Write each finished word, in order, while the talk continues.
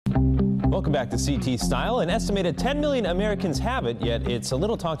Welcome back to CT Style. An estimated 10 million Americans have it, yet it's a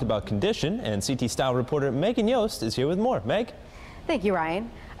little talked about condition. And CT Style reporter Megan Yost is here with more. Meg? Thank you, Ryan.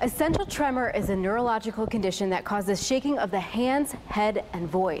 Essential tremor is a neurological condition that causes shaking of the hands, head, and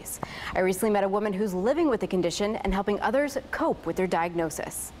voice. I recently met a woman who's living with the condition and helping others cope with their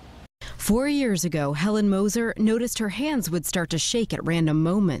diagnosis. 4 years ago, Helen Moser noticed her hands would start to shake at random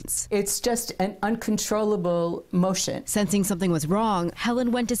moments. It's just an uncontrollable motion. Sensing something was wrong,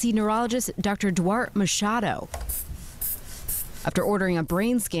 Helen went to see neurologist Dr. Durate Machado. After ordering a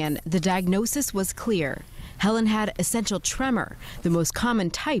brain scan, the diagnosis was clear. Helen had essential tremor, the most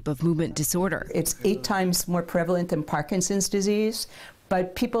common type of movement disorder. It's 8 times more prevalent than Parkinson's disease,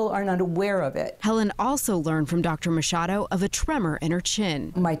 but people are not aware of it. Helen also learned from Dr. Machado of a tremor in her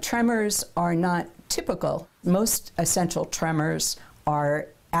chin. My tremors are not typical. Most essential tremors are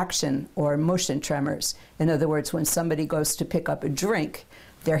action or motion tremors. In other words, when somebody goes to pick up a drink,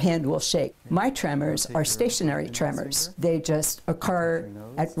 their hand will shake. My tremors are stationary tremors. They just occur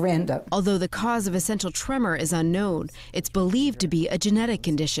at random. Although the cause of essential tremor is unknown, it's believed to be a genetic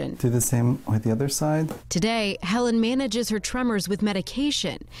condition. Do the same with the other side. Today, Helen manages her tremors with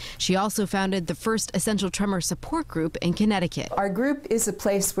medication. She also founded the first essential tremor support group in Connecticut. Our group is a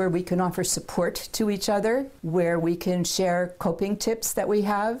place where we can offer support to each other, where we can share coping tips that we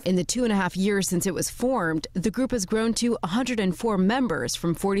have. In the 2.5 years since it was formed, the group has grown to 104 members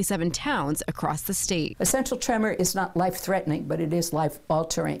from 47 towns across the state. Essential tremor is not life-threatening, but it is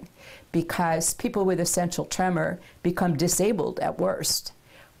life-altering because people with essential tremor become disabled at worst,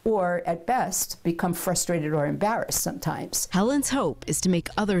 or at best become frustrated or embarrassed sometimes. Helen's hope is to make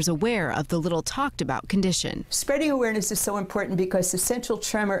others aware of the little talked about condition. Spreading awareness is so important because essential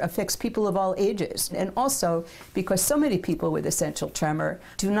tremor affects people of all ages, and also because so many people with essential tremor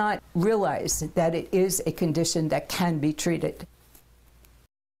do not realize that it is a condition that can be treated.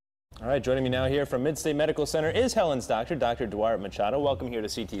 All right, joining me now here from Mid-State Medical Center is Helen's doctor, Dr. Durate Machado. Welcome here to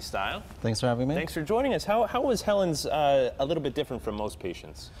CT Style. Thanks for having me. Thanks for joining us. How was Helen's a little bit different from most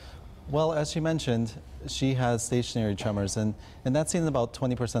patients? Well, as she mentioned, she has stationary tremors, and that's seen in about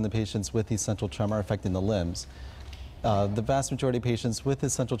 20% of the patients with essential tremor affecting the limbs. The vast majority of patients with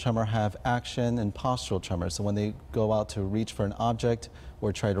essential tremor have action and postural tremor. So when they go out to reach for an object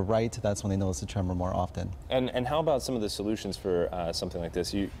or try to write, that's when they notice the tremor more often. And how about some of the solutions for something like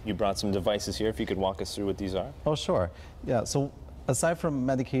this? You brought some devices here. If you could walk us through what these are. Oh, sure. Yeah, so aside from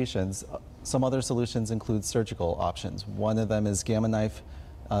medications, some other solutions include surgical options. One of them is gamma knife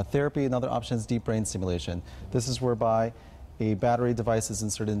therapy. Another option is deep brain stimulation. This is whereby a battery device is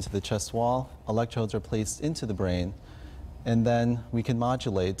inserted into the chest wall, electrodes are placed into the brain, and then we can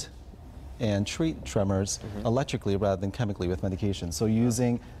modulate and treat tremors electrically rather than chemically with medication. So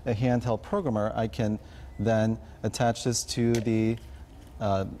using a handheld programmer, I can then attach this to the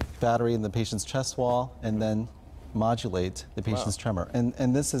battery in the patient's chest wall and then modulate the patient's tremor.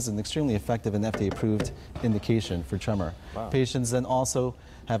 And this is an extremely effective and FDA-approved indication for tremor. Patients then also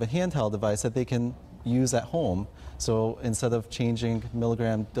have a handheld device that they can use at home. So instead of changing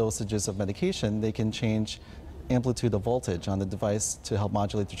milligram dosages of medication, they can change amplitude of voltage on the device to help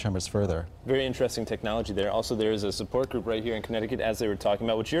modulate the tremors further. Very interesting technology there. Also, there is a support group right here in Connecticut, as they were talking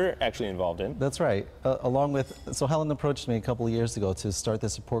about, which you're actually involved in. That's right. So Helen approached me a couple of years ago to start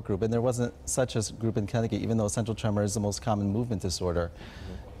this support group, and there wasn't such a group in Connecticut, even though essential tremor is the most common movement disorder.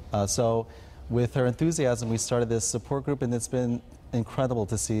 So with her enthusiasm, we started this support group, and it's been incredible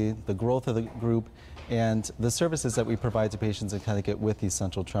to see the growth of the group and the services that we provide to patients in Connecticut with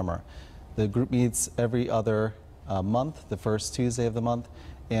essential tremor. The group meets every other month, the first Tuesday of the month,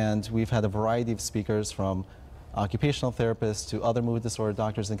 and we've had a variety of speakers from occupational therapists to other movement disorder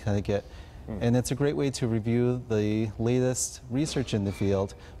doctors in Connecticut. And it's a great way to review the latest research in the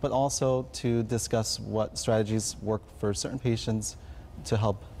field, but also to discuss what strategies work for certain patients to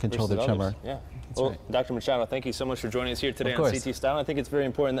help control their tremor. Yeah. Well, right. Dr. Machado, thank you so much for joining us here today on CT Style. I think it's very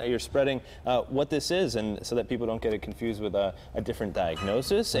important that you're spreading what this is, and so that people don't get it confused with a different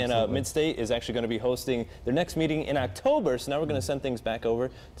diagnosis. Absolutely. And Mid-State is actually going to be hosting their next meeting in October, so now we're going to send things back over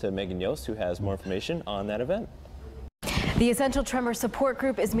to Megan Yost, who has more information on that event. The Essential Tremor Support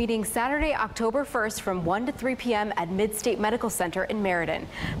Group is meeting Saturday, October 1st from 1 to 3 p.m. at Mid-State Medical Center in Meriden.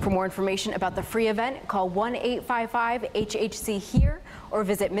 For more information about the free event, call 1-855-HHC-HERE or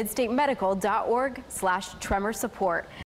visit midstatemedical.org/tremor support.